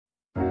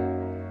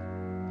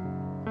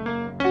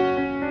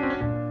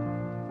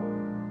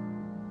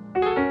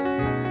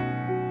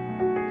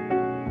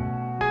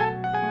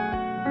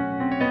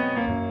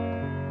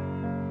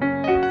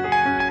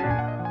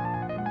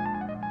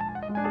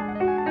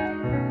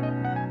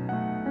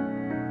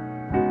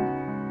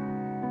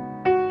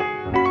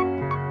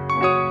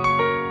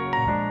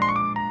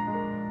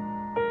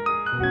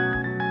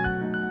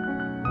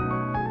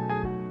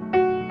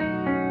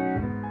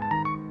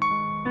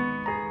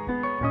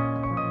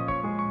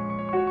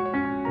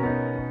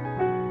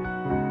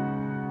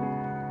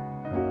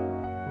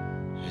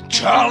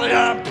Charlie,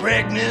 I'm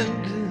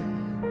pregnant,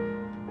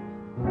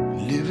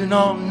 living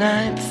on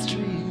 9th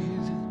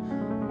Street,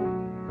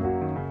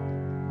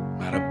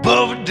 right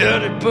above a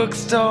dirty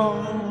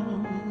bookstore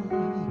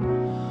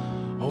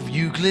off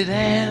Euclid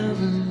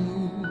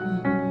Avenue.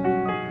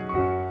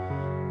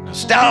 I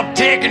stopped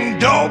taking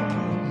dope,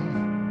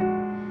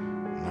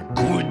 I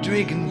quit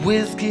drinking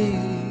whiskey.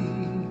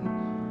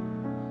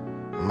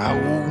 My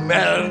old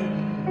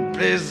man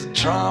plays the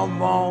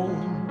trombone,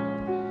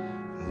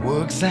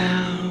 works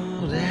out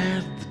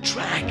at the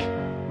track.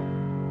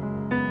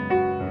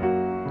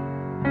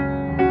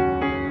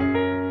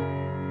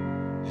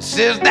 He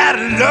says that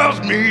he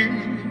loves me,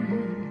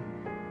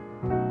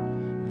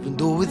 even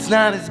though it's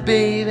not his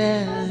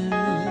baby.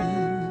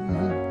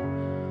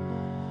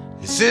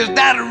 He says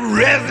that he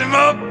raised him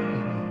up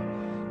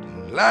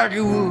like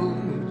he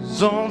was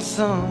his own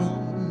son.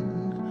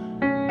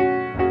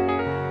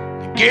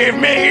 He gave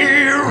me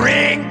a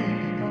ring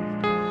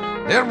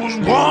that was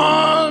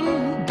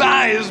worn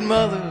by his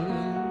mother.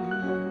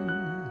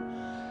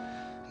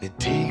 It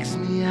takes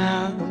me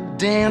out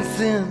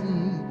dancing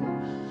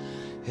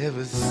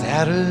every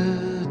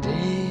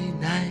Saturday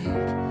night.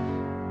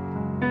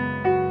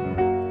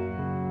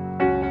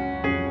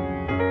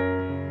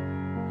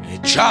 Hey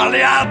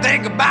Charlie, I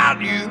think about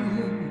you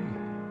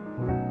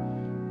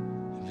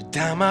every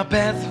time I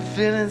pass the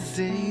filling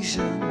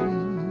station.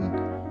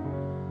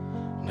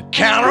 On the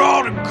counter,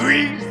 all the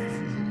grease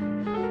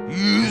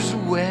you used to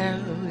wear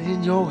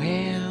in your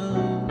hair.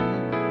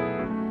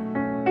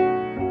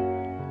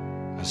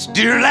 I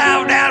still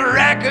have that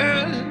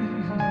record,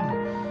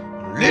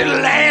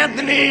 Little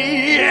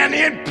Anthony and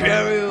the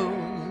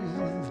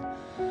Imperials.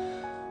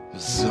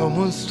 But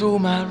someone stole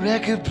my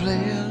record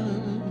player.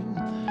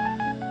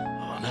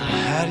 Oh, now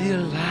how do you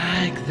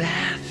like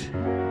that?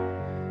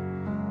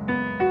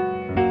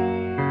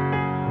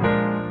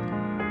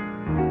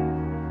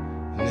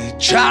 And then,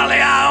 Charlie,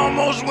 I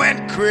almost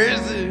went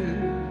crazy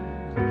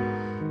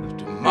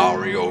after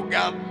Mario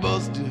got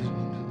busted.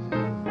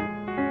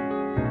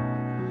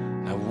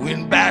 I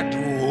went back to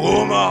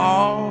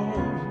Omaha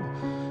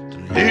to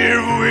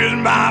live with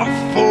my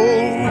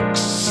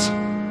folks.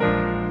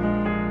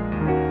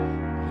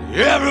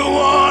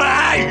 Everyone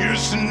I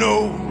used to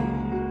know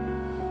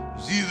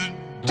was either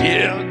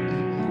dead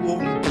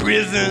or in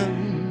prison.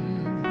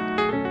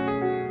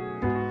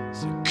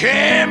 So I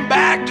came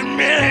back to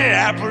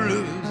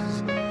Minneapolis.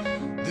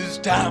 This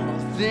time I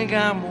think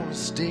I'm gonna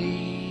stay.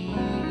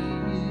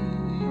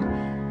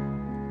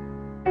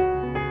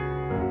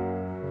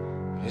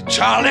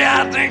 Charlie,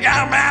 I think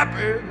I'm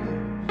happy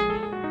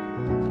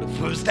for the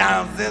first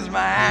time since my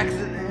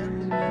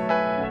accident.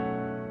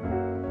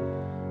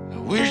 I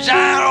wish I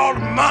had all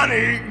the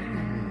money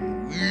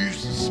we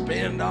used to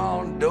spend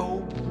on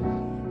dope.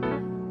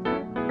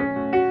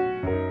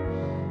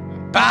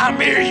 Buy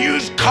me a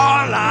used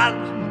car lot,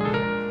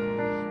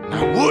 and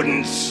I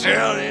wouldn't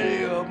sell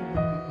any of them.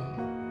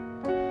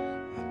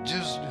 I'd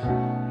just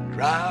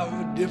drive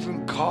a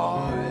different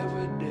car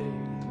every day,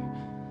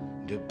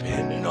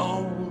 depending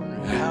on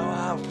how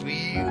I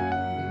feel.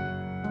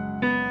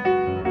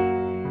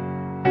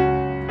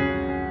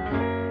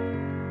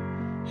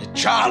 Hey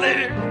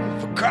Charlie,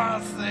 for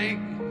God's sake,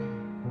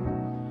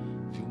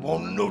 if you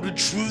want to know the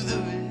truth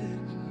of it,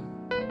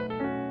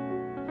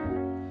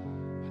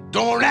 I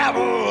don't have a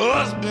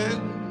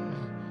husband,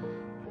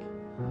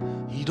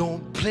 he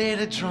don't play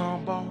the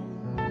trombone.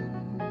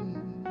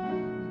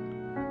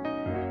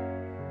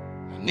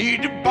 I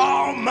need to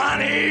borrow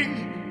money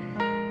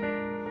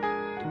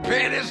to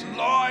pay this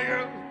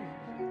lawyer.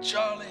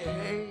 Charlie,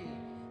 hey,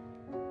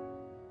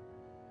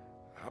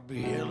 I'll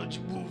be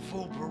eligible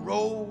for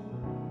parole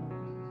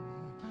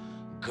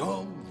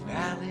come